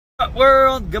up,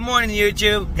 world? Good morning,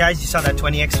 YouTube. Guys, you saw that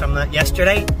 20x from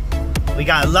yesterday? We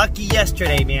got lucky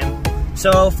yesterday, man.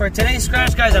 So for today's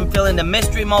scratch, guys, I'm feeling the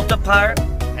Mystery Multiplier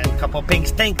and a couple pink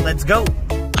stink. Let's go.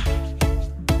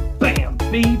 Bam,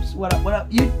 beeps. What up,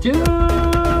 YouTube?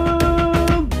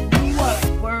 What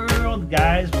up, world?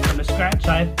 Guys, from the scratch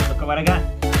side, look at what I got.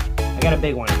 I got a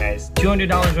big one, guys.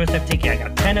 $200 worth of ticket. I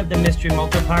got 10 of the Mystery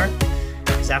Multiplier.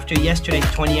 Because after yesterday's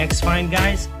 20x find,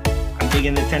 guys, I'm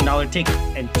digging the $10 ticket.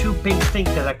 And 2 pink stink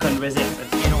because I couldn't resist.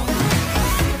 Let's get on.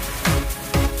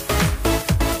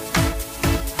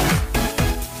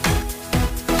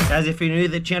 Guys, if you're new to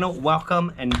the channel,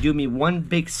 welcome. And do me one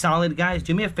big solid, guys.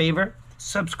 Do me a favor.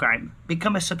 Subscribe.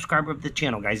 Become a subscriber of the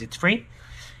channel, guys. It's free.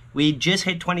 We just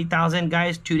hit 20,000,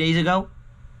 guys, 2 days ago.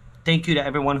 Thank you to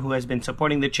everyone who has been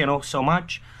supporting the channel so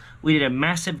much. We did a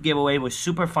massive giveaway. It was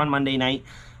super fun Monday night.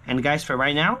 And guys, for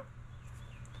right now,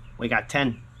 we got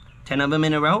 10 of them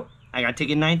in a row. I got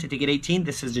ticket 9 to ticket 18.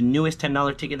 This is the newest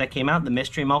 $10 ticket that came out, the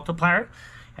Mystery Multiplier.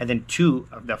 And then 2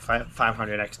 of the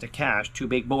 500 extra cash, 2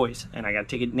 big boys. And I got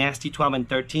ticket nasty 12 and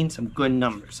 13, some good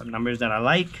numbers, some numbers that I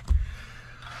like.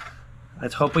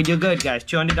 Let's hope we do good, guys.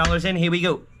 $200 in, here we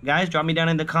go. Guys, drop me down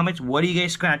in the comments, what are you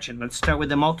guys scratching? Let's start with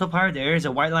the multiplier. There is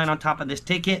a white line on top of this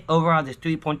ticket. Overall, there's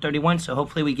 3.31, so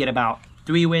hopefully we get about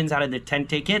 3 wins out of the 10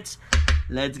 tickets.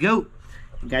 Let's go.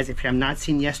 Guys, if you have not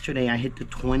seen yesterday, I hit the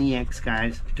 20x,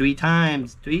 guys. 3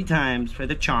 times for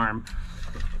the charm.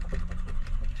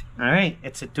 All right,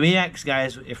 it's a 3x,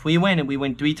 guys. If we win, and we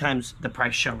win 3 times the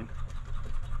price shown.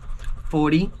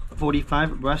 40,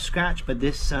 45, rough scratch, but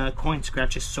this coin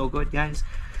scratch is so good, guys.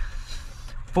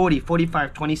 40,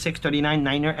 45, 26, 39,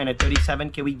 9er, and a 37.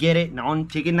 Can we get it? No,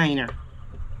 ticket 9er.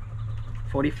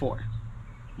 44,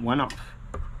 1 off.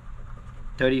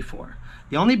 34.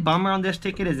 The only bummer on this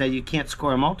ticket is that you can't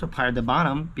score a multiplier at the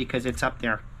bottom because it's up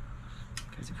there.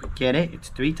 Because if we get it, it's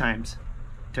 3 times.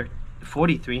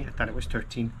 43, I thought it was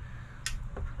 13.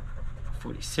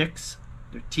 46,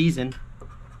 they're teasing.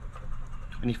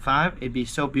 25, it'd be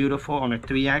so beautiful on a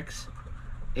 3x.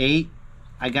 8,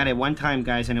 I got it 1 time,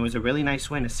 guys, and it was a really nice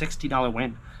win, a $60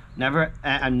 win.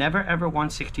 I've never ever won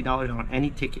 $60 on any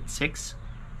ticket. 6,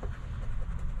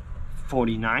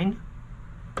 49,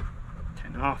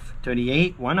 10 off.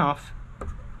 38, 1 off.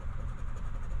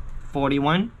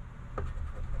 41,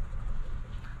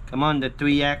 come on, the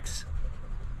 3x.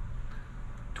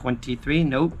 23,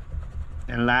 nope.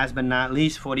 And last but not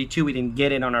least, 42, we didn't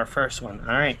get it on our first one.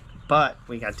 All right, but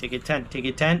we got ticket 10.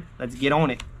 Ticket 10, let's get on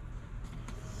it.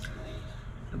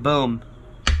 Boom.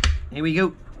 Here we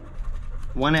go.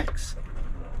 1x.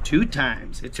 2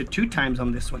 times. It's a 2 times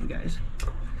on this one, guys.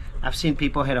 I've seen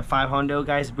people hit a 500,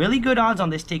 guys. Really good odds on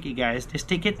this ticket, guys. This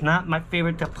ticket's not my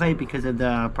favorite to play because of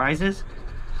the prizes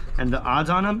and the odds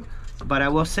on them. But I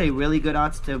will say, really good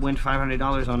odds to win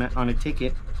 $500 on a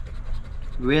ticket.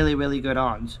 Really, really good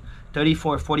odds.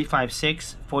 34, 45,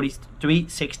 6, 43,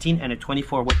 16, and a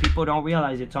 24. What people don't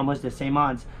realize, it's almost the same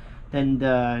odds than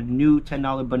the new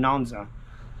 $10 Bonanza,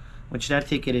 which that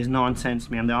ticket is nonsense,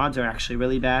 man. The odds are actually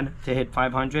really bad to hit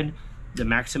 500. The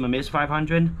maximum is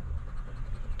 500.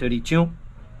 32.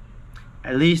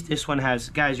 At least this one has,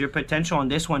 guys, your potential on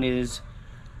this one is,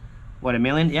 what, $1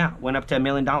 million? Yeah, went up to $1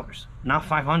 million, not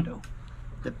 500.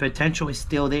 The potential is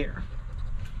still there.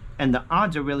 And the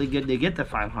odds are really good to get the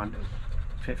 500.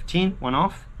 15, 1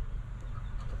 off.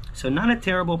 So not a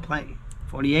terrible play.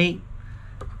 48,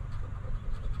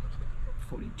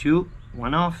 42,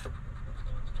 1 off.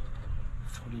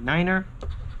 49er.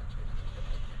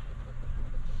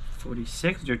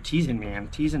 46, they're teasing, man.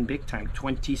 Teasing big time.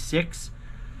 26.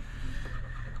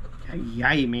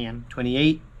 Yay, man.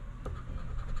 28.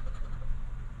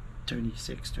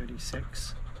 36,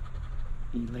 36.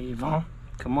 11.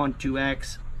 Come on,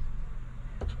 2x.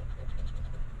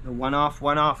 The 1 off,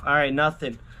 1 off. All right,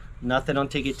 nothing. Nothing on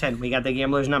ticket 10. We got the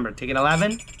gambler's number. Ticket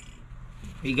 11. Here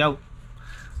you go.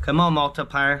 Come on,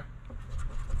 multiplier.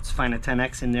 Let's find a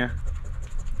 10x in there.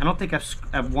 I don't think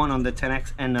I've won on the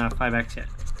 10x and 5x yet.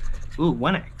 Ooh,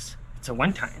 1x. It's a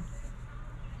 1 time.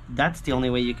 That's the only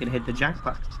way you could hit the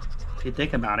jackpot, if you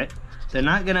think about it. They're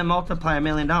not going to multiply $1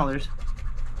 million.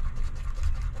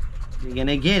 You're going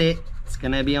to get it. It's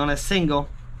going to be on a single.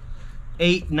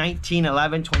 8, 19,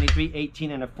 11, 23,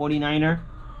 18, and a 49er.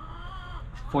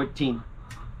 14.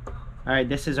 All right,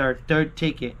 this is our 3rd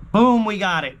ticket. Boom, we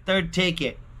got it. 3rd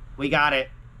ticket. We got it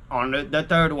on the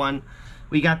 3rd one.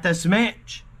 We got the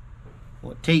smash.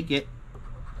 We'll take it.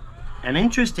 And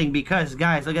interesting because,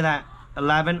 guys, look at that.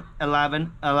 11,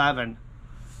 11, 11.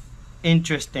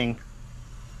 Interesting.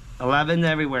 11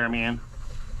 everywhere, man.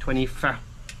 25.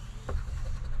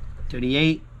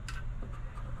 38.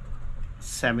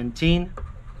 17,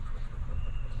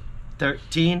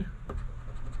 13.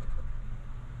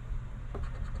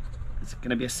 It's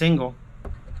going to be a single.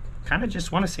 Kind of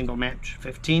just want a single match.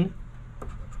 15.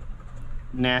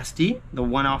 Nasty. The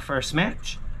one off first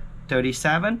match.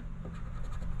 37.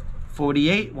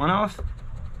 48. One off.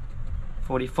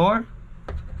 44.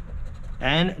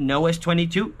 And Noah's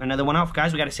 22. Another one off.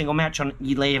 Guys, we got a single match on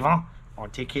 11.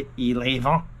 On ticket 11.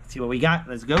 Let's see what we got.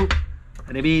 Let's go.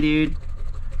 Let it be, dude.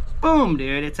 Boom,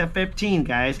 dude. It's a 15,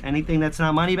 guys. Anything that's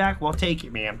not money back, we'll take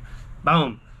it, man.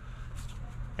 Boom.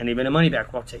 And even a money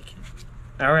back, we'll take it.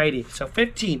 Alrighty. So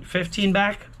 15. 15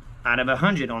 back out of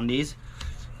 100 on these.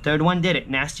 Third one did it.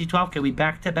 Nasty 12. Can we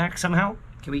back to back somehow?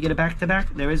 Can we get a back to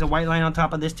back? There is a white line on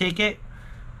top of this ticket.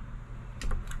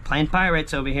 Playing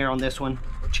Pirates over here on this one.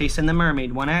 Chasing the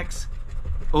Mermaid. 1x.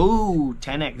 Ooh,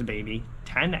 10x, baby.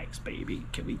 10x, baby.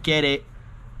 Can we get it?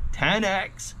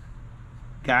 10x.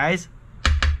 Guys,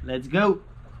 let's go.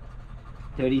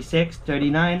 36,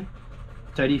 39,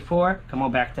 34. Come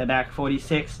on, back to back.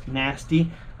 46.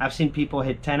 Nasty. I've seen people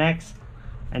hit 10x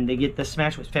and they get the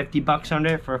smash with 50 bucks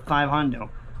under it for a 500.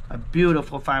 A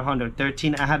beautiful 500.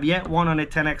 13. I have yet one on a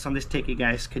 10x on this ticket,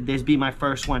 guys. Could this be my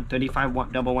first one? 35,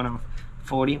 one, double one off.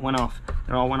 40, one off.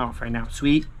 They're all one off right now.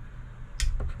 Sweet.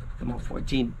 Come on,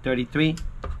 14. 33.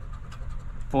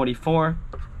 44.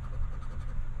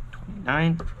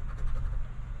 29.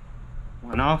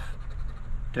 One off.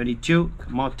 32.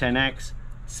 Come on, 10x.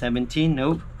 17.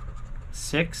 Nope.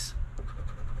 6.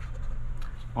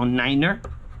 On 9er.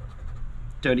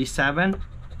 37.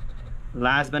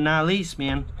 Last but not least,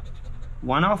 man.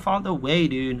 One off all the way,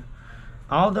 dude.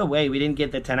 All the way. We didn't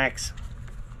get the 10x.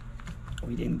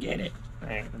 We didn't get it.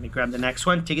 Alright, let me grab the next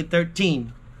one. Ticket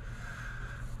 13.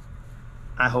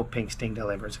 I hope Pink Sting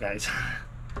delivers, guys.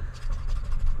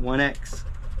 1x.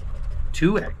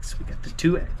 2x. We got the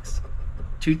 2x.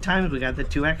 2 times we got the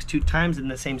 2x. 2 times in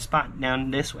the same spot. Down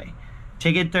this way.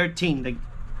 Ticket 13.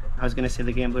 I was going to say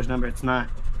the gambler's number. It's not.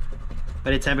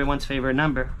 But it's everyone's favorite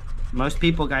number. Most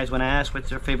people, guys, when I ask what's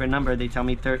their favorite number, they tell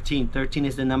me 13. 13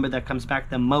 is the number that comes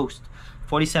back the most.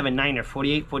 47, 9er,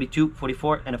 48, 42,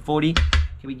 44, and a 40. Can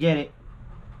we get it?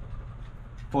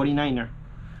 49er.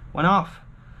 One off.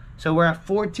 So we're at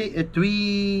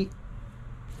 3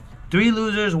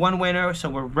 losers, 1 winner. So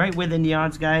we're right within the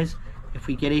odds, guys. If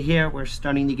we get it here, we're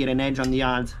starting to get an edge on the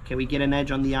odds. Can we get an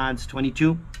edge on the odds?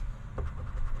 22.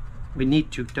 We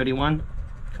need to. 31.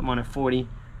 Come on, a 40.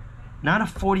 Not a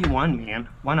 41, man.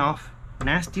 One off.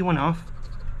 Nasty one off.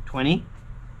 20.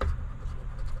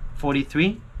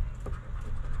 43.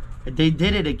 They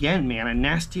did it again, man. A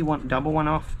nasty one, double one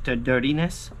off to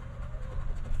dirtiness.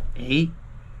 8.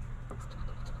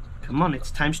 Come on, it's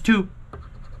times 2.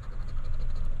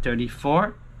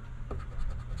 34.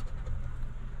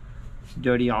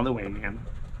 Dirty all the way, man.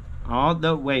 All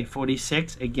the way.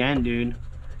 46 again, dude.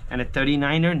 And a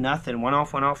 39er, nothing. One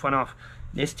off, one off, one off.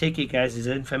 This ticket, guys, is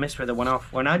infamous for the one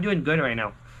off. We're not doing good right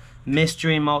now.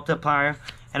 Mystery Multiplier.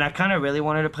 And I kind of really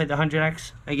wanted to play the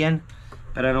 100x again.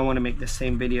 But I don't want to make the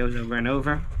same videos over and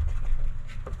over.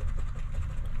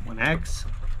 1x.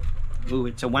 Ooh,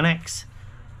 it's a 1x.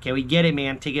 Can we get it,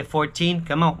 man? Ticket 14.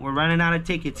 Come on, we're running out of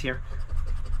tickets here.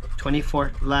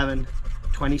 24, 11,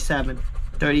 27,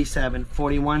 37,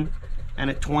 41, and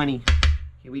a 20.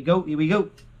 Here we go, here we go.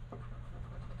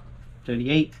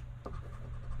 38.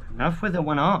 Enough with the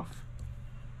one off.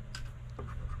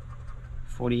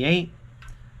 48.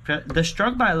 The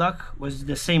Struck by Luck was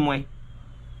the same way.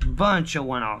 Bunch of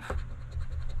one off.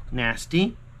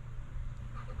 Nasty.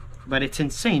 But it's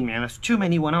insane, man. There's too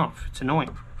many one off. It's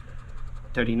annoying.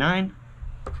 39.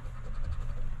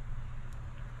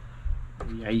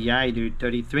 Yeah, dude.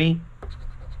 33.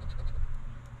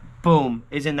 Boom.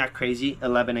 Isn't that crazy?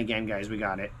 11 again, guys. We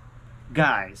got it.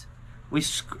 Guys, we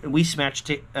smashed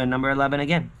number 11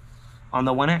 again on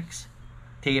the 1x.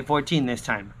 Ticket 14 this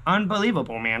time.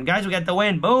 Unbelievable, man. Guys, we got the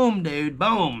win. Boom, dude.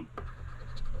 Boom.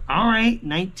 All right.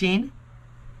 19.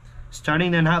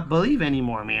 Starting to not believe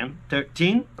anymore, man.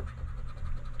 13.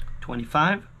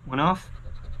 25. One off.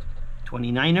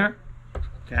 29er.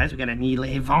 Guys, we got an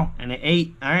 11 and an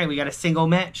 8. All right, we got a single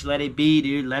match. Let it be,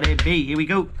 dude. Let it be. Here we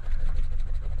go.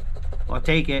 We'll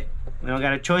take it. We don't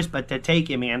got a choice but to take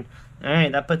it, man. All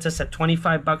right, that puts us at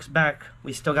 25 bucks back.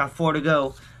 We still got 4 to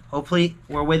go. Hopefully,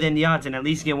 we're within the odds and at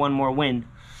least get 1 more win.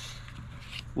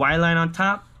 White line on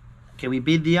top. Can we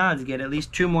beat the odds? Get at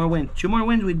least 2 more wins. 2 more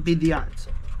wins, we'd beat the odds.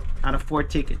 Out of 4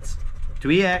 tickets.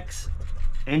 3x.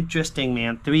 Interesting,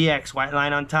 man. 3x. White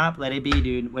line on top. Let it be,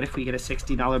 dude. What if we get a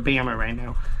 $60 bammer right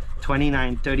now?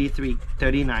 29, 33,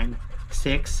 39,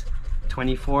 6,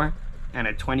 24, and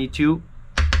a 22.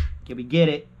 Can we get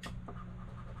it?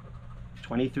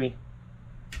 23.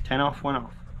 10 off, 1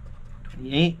 off.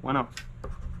 28, one off.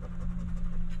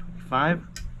 25,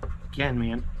 again,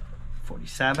 man.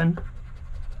 47.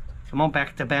 Come on,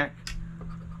 back to back.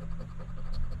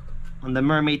 On the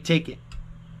mermaid ticket.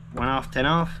 1 off, 10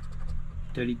 off.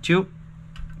 32.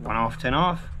 1 off, 10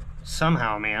 off.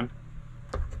 Somehow, man.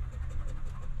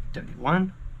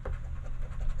 31.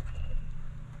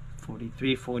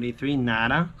 43, 43,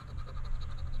 nada.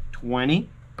 20.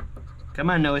 Come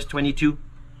on, Noah's 22.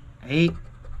 8.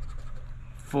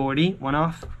 40, 1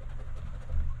 off.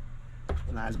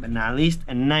 Last but not least,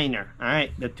 a 9er.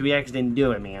 Alright, the 3X didn't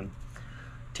do it, man.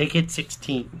 Ticket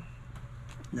 16.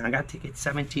 Now I got ticket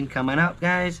 17 coming up,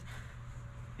 guys.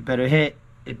 It better hit.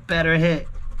 It better hit.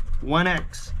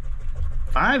 1X.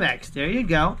 5X, there you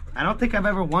go. I don't think I've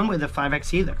ever won with a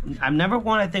 5X either. I've never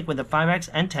won, I think, with a 5X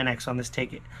and 10X on this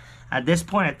ticket. At this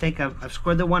point, I think I've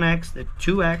scored the 1X, the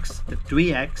 2X, the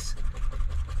 3X.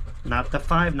 Not the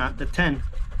 5, not the 10.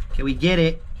 Can we get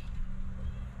it?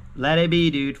 Let it be,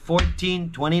 dude.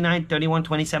 14, 29, 31,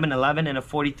 27, 11, and a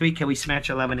 43. Can we smash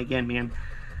 11 again, man?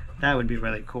 That would be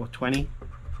really cool. 20.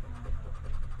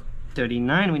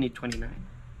 39, we need 29.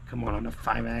 Come on the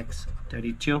 5X.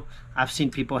 32. I've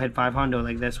seen people hit 500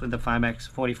 like this with the 5X.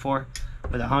 44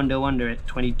 with a Hondo under it.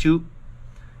 22.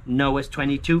 Noah's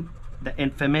 22. The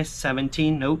infamous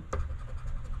 17. Nope.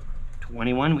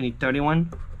 21. We need 31.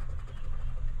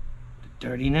 The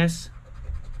dirtiness.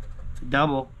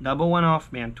 Double 1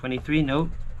 off, man. 23.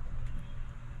 Nope.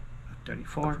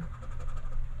 34.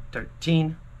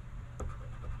 13.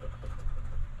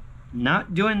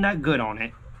 Not doing that good on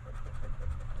it.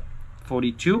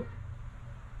 42.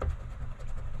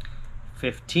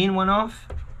 15, 1 off.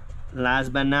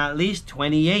 Last but not least,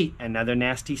 28. Another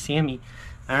nasty Sammy.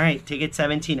 Alright, ticket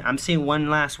 17. I'm seeing one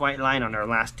last white line on our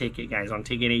last ticket, guys, on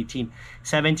ticket 18.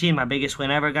 17, my biggest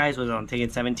win ever, guys, was on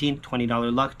ticket 17.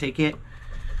 $20 luck ticket.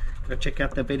 Go check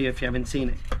out the video if you haven't seen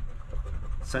it.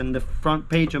 It's on the front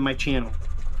page of my channel.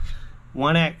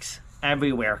 1X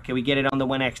everywhere. Can we get it on the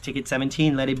 1X? Ticket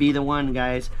 17. Let it be the one,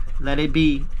 guys. Let it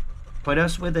be. Put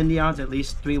us within the odds, at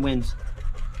least 3 wins.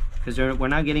 Because we're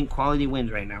not getting quality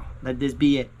wins right now. Let this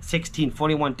be it. 16,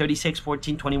 41, 36,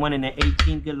 14, 21, and an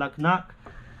 18. Good luck knock.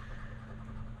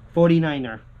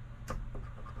 49er.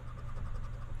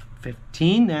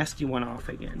 15. Nasty 1 off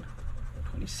again.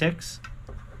 26.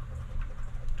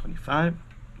 25.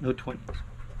 No 20s.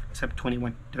 Except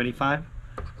 21. 35.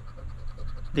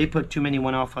 They put too many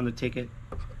 1 off on the ticket.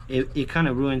 It kind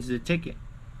of ruins the ticket.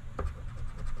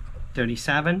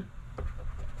 37.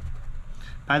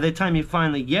 By the time you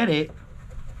finally get it,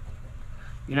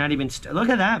 you're not even... Look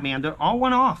at that, man. They're all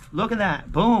 1 off. Look at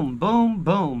that. Boom, boom,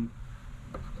 boom.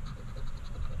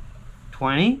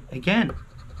 20. Again.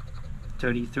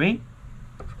 33.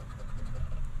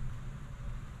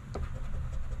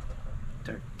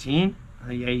 13.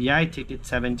 Yeah, ticket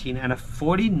 17. And a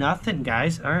 40 nothing,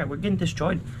 guys. All right, we're getting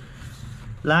destroyed.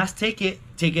 Last ticket.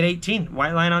 Ticket 18.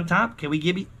 White line on top. Can we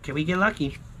get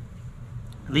lucky?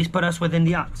 At least put us within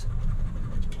the odds.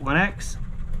 1X,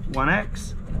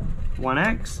 1X,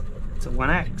 1X. It's a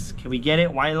 1X. Can we get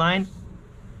it? White line.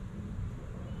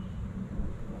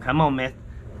 Come on, myth.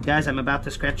 Guys, I'm about to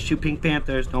scratch 2 Pink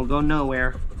Panthers. Don't go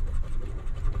nowhere.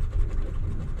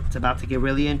 It's about to get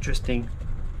really interesting.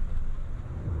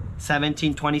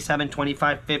 17, 27,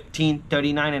 25, 15,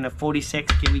 39, and a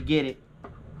 46. Can we get it?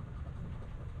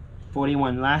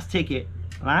 41. Last ticket.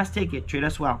 Last ticket. Treat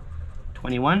us well.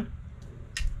 21.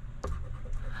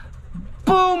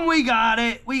 Boom, we got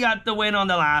it. We got the win on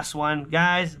the last one,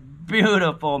 guys.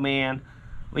 Beautiful, man.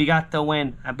 We got the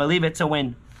win. I believe it's a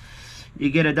win. You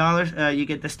get $1, you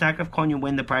get the stack of coin, you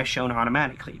win the price shown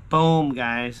automatically. Boom,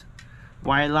 guys.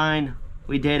 White line,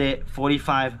 we did it.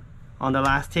 45 on the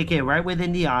last ticket, right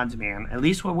within the odds, man. At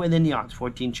least we're within the odds.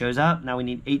 14 shows up. Now we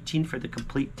need 18 for the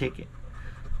complete ticket.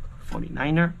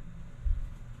 49er.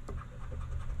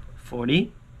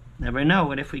 40. Never know.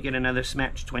 What if we get another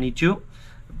smash? 22.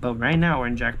 But right now we're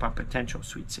in jackpot potential.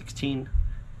 Sweet 16.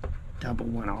 Double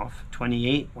 1 off.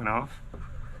 28, 1 off.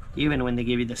 Even when they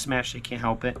give you the smash, they can't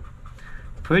help it.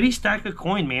 Pretty stack of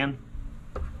coin, man.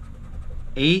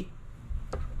 8.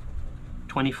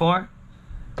 24.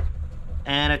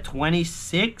 And a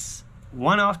 26.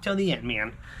 1 off till the end,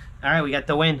 man. Alright, we got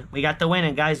the win. We got the win.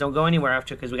 And guys, don't go anywhere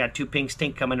after because we got 2 pink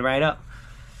stink coming right up.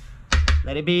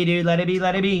 Let it be, dude. Let it be,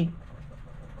 let it be.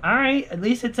 Alright, at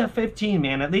least it's a 15,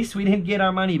 man. At least we didn't get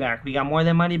our money back. We got more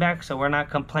than money back, so we're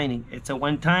not complaining. It's a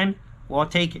one-time. We'll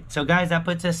take it. So, guys, that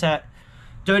puts us at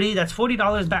 30. That's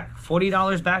 $40 back.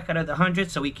 $40 back out of the 100,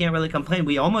 so we can't really complain.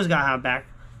 We almost got half back.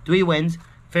 3 wins.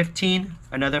 15.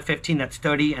 Another 15. That's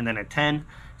 30. And then a 10.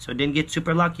 So, it didn't get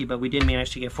super lucky, but we did manage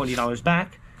to get $40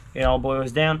 back. It all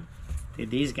boils down Dude,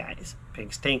 these guys.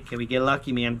 Pink stink. Can we get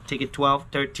lucky, man? Ticket 12,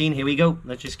 13. Here we go.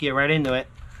 Let's just get right into it.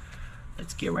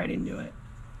 Let's get right into it.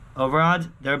 Over odds,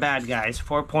 they're bad, guys.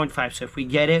 4.5. So if we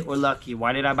get it, we're lucky.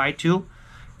 Why did I buy 2?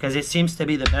 Because it seems to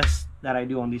be the best that I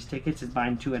do on these tickets is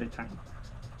buying 2 at a time.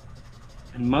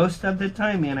 And most of the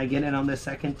time, man, I get it on the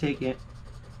second ticket.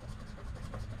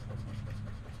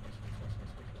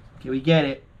 Can we get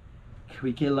it? Can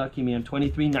we get lucky, man?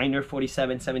 23, 9er,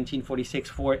 47, 17, 46,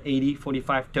 4, 80,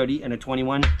 45, 30, and a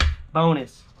 21.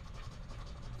 Bonus.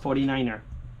 49er.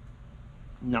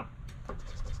 No.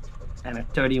 And a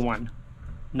 31.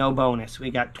 No bonus. We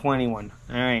got 21.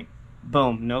 All right.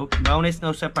 Boom. No bonus,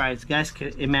 no surprise. Guys, can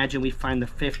imagine we find the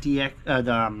 50x,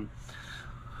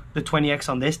 the 20x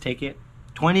on this ticket.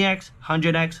 20x,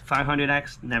 100x,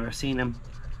 500x. Never seen them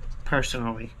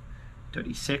personally.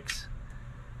 36.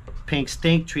 Pink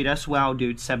stink. Treat us well,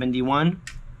 dude. 71.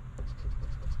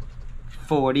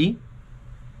 40.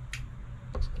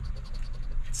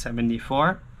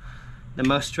 74. The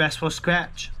most stressful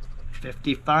scratch.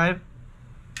 55.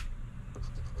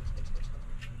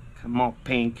 Come on,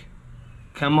 pink.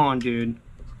 Come on, dude.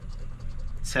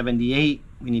 78.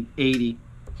 We need 80.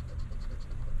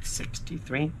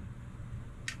 63.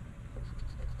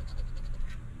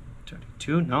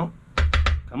 32. No.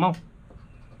 Come on.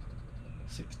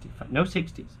 65. No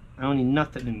 60s. I don't need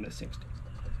nothing in the 60s.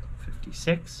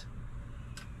 56.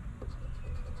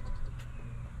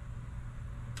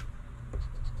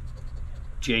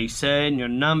 Jason, your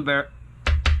number.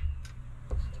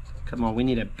 Come on, we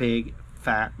need a big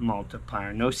fat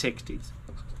multiplier. No 60s.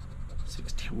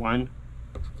 61.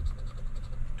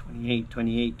 28,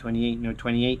 28, 28. No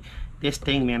 28. This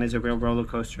thing, man, is a real roller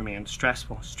coaster, man.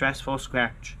 Stressful. Stressful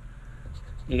scratch.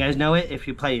 You guys know it if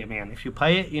you play it, man. If you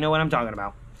play it, you know what I'm talking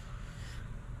about.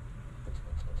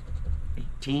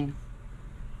 18.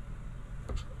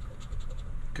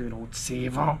 Good old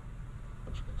saver.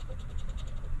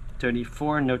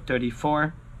 34, no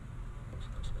 34.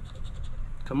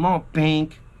 Come on,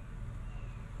 pink.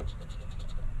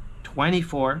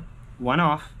 24, one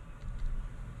off.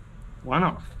 One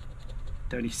off.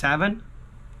 37.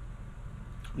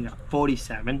 We got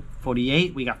 47.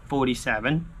 48, we got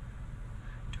 47.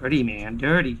 Dirty, man,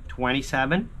 dirty.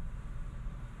 27.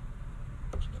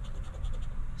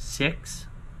 6.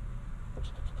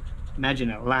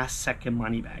 Imagine a last second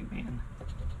money bag, man.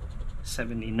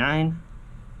 79.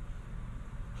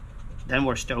 Then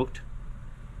we're stoked.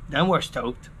 Then we're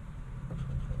stoked.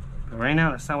 But right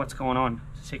now, that's not what's going on.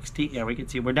 60. Yeah, we can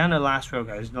see. We're down to the last row,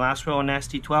 guys. The last row on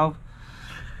nasty 12.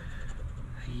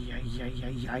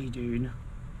 Ay, dude.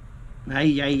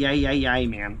 Ay,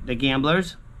 man. The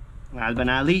gamblers. Last but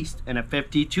not least. And a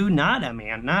 52. Nada,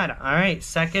 man. Nada. All right.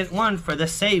 Second one for the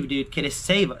save, dude. Can it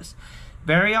save us?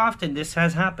 Very often, this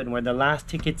has happened where the last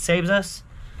ticket saves us.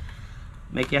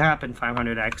 Make it happen,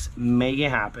 500x. Make it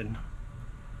happen.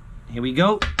 Here we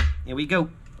go. Here we go.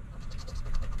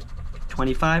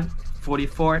 25,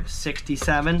 44,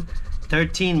 67,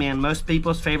 13, man. Most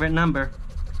people's favorite number.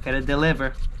 Gotta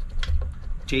deliver.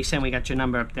 Jason, we got your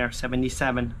number up there.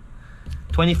 77.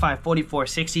 25, 44,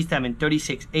 67,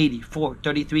 36, 84,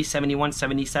 33, 71,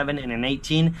 77, and an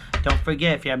 18. Don't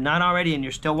forget, if you have not already and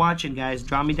you're still watching, guys,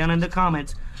 drop me down in the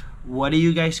comments. What are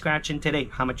you guys scratching today?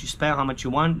 How much you spent, how much you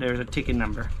won? There's a ticket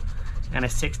number. And a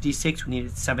 66, we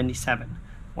needed 77.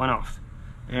 One off.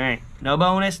 All right. No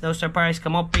bonus, no surprise.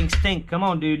 Come on, pink stink. Come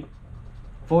on, dude.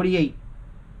 48.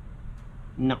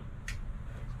 No.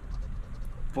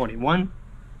 41.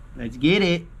 Let's get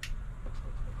it.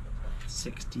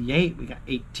 68. We got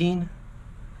 18.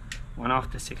 One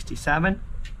off to 67.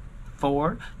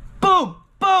 4. Boom!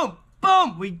 Boom!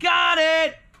 Boom! We got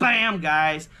it! Bam,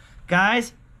 guys.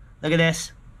 Guys, look at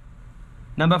this.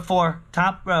 Number 4,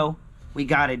 top row. We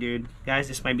got it, dude. Guys,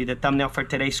 this might be the thumbnail for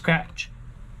today's scratch.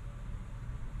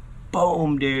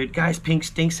 Boom, dude. Guys, pink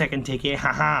stink second ticket.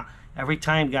 Haha. Every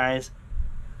time, guys.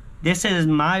 This is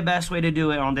my best way to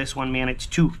do it on this one, man. It's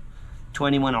 2.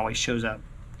 21 always shows up.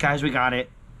 Guys, we got it.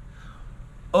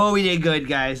 Oh, we did good,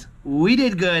 guys. We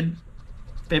did good.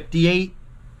 58.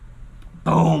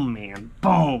 Boom, man.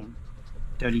 Boom.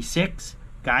 36.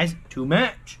 Guys, too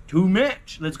much. Too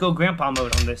much. Let's go grandpa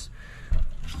mode on this.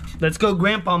 Let's go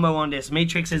grandpa mode on this.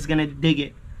 Matrix is going to dig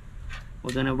it.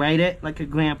 We're going to write it like a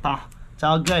grandpa. It's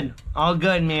all good. All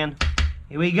good, man.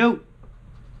 Here we go.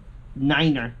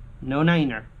 9er. No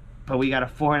 9er. But we got a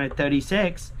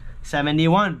 436.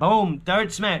 71. Boom.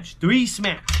 Third smash. 3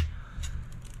 smash.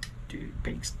 Dude,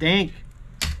 big stink.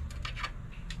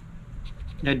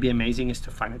 That'd be amazing is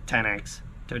to find a 10x.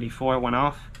 34. One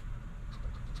off.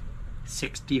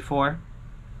 64.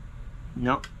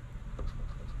 No.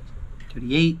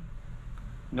 38.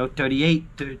 No 38.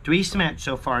 3 smash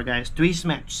so far, guys. 3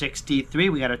 smash. 63.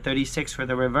 We got a 36 for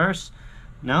the reverse.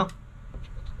 No.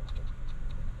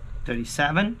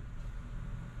 37.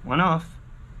 1 off.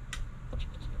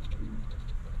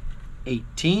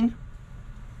 18.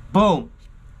 Boom.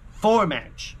 4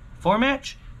 match. 4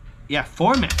 match? Yeah,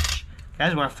 4 match.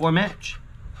 Guys, we're a 4 match.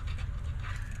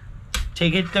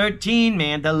 Ticket 13,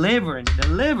 man. Delivering.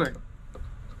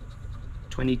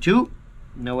 22.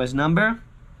 Noah's number.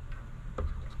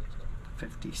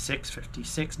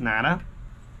 56. Nada.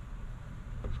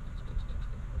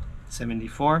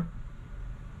 74.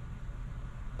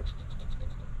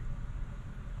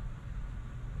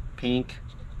 Pink.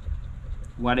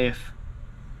 What if?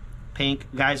 Pink.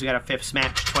 Guys, we got a 5th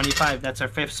smash. 25. That's our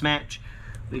 5th smash.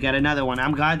 We got another one.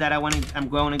 I'm glad that I'm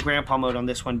going in grandpa mode on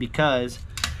this one because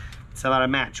it's a lot of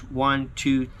match. 1,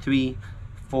 2, 3,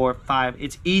 4, 5.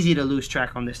 It's easy to lose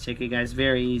track on this ticket, guys.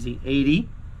 Very easy. 80.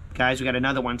 Guys, we got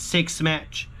another one. 6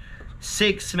 smash.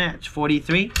 6 smash.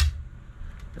 43.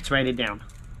 Let's write it down.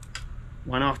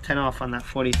 1 off, 10 off on that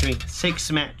 43. 6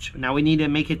 smash. Now we need to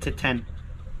make it to 10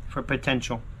 for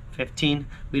potential. 15.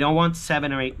 We don't want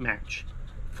 7 or 8 match.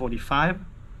 45.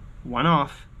 1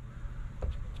 off.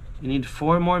 We need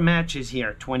 4 more matches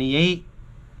here. 28.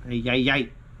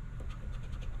 Yay.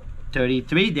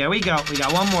 33. There we go. We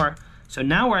got 1 more. So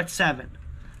now we're at 7.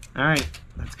 All right.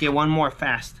 Let's get 1 more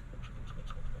fast.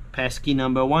 Pesky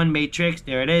number 1 matrix.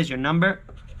 There it is. Your number.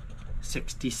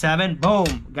 67.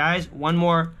 Boom. Guys, 1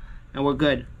 more and we're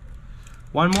good.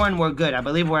 1 more and we're good. I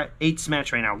believe we're at 8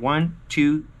 smash right now. 1,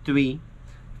 2, 3,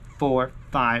 4,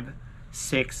 5,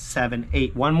 6, 7,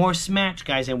 8. 1 more smash,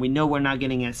 guys, and we know we're not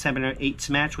getting a 7 or 8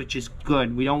 smash, which is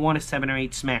good. We don't want a 7 or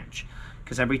 8 smash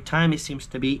because every time it seems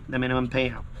to be the minimum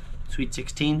payout. Sweet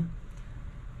 16.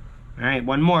 All right,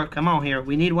 1 more. Come on here.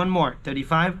 We need 1 more.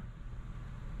 35.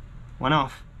 1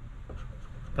 off.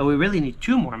 But we really need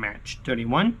 2 more match.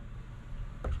 31.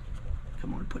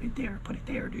 Come on, put it there. Put it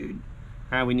there, dude.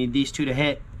 All right, we need these 2 to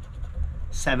hit.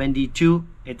 72.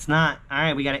 It's not. All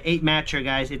right, we got an 8 matcher,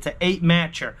 guys. It's an 8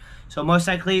 matcher. So most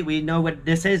likely we know what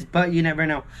this is, but you never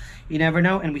know. You never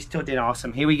know, and we still did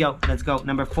awesome. Here we go. Let's go.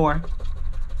 Number 4.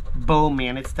 Boom,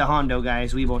 man. It's the Hondo,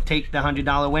 guys. We will take the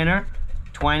 $100 winner.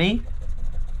 20.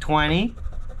 20.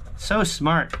 So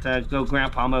smart to go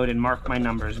grandpa mode and mark my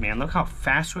numbers, man. Look how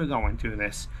fast we're going through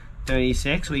this.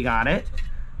 36. We got it.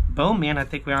 Boom, man. I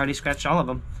think we already scratched all of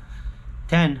them.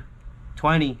 10.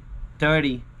 20.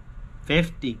 30.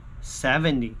 50,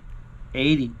 70,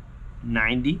 80,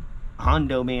 90,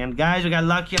 Hondo, man. Guys, we got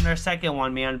lucky on our second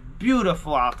one, man.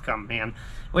 Beautiful outcome, man.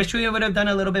 Wish we would have done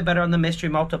a little bit better on the mystery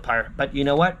multiplier. But you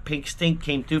know what? Pink Stink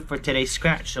came through for today's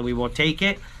scratch, so we will take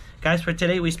it. Guys, for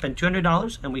today, we spent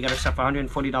 $200, and we got ourselves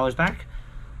 $140 back.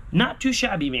 Not too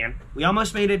shabby, man. We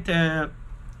almost made it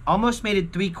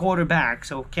 3/4 back,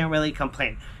 so can't really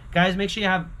complain. Guys, make sure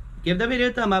you give the video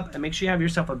a thumb up and make sure you have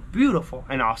yourself a beautiful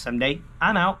and awesome day.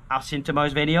 I'm out. I'll see you in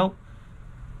tomorrow's video.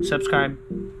 Subscribe.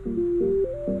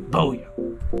 Booyah.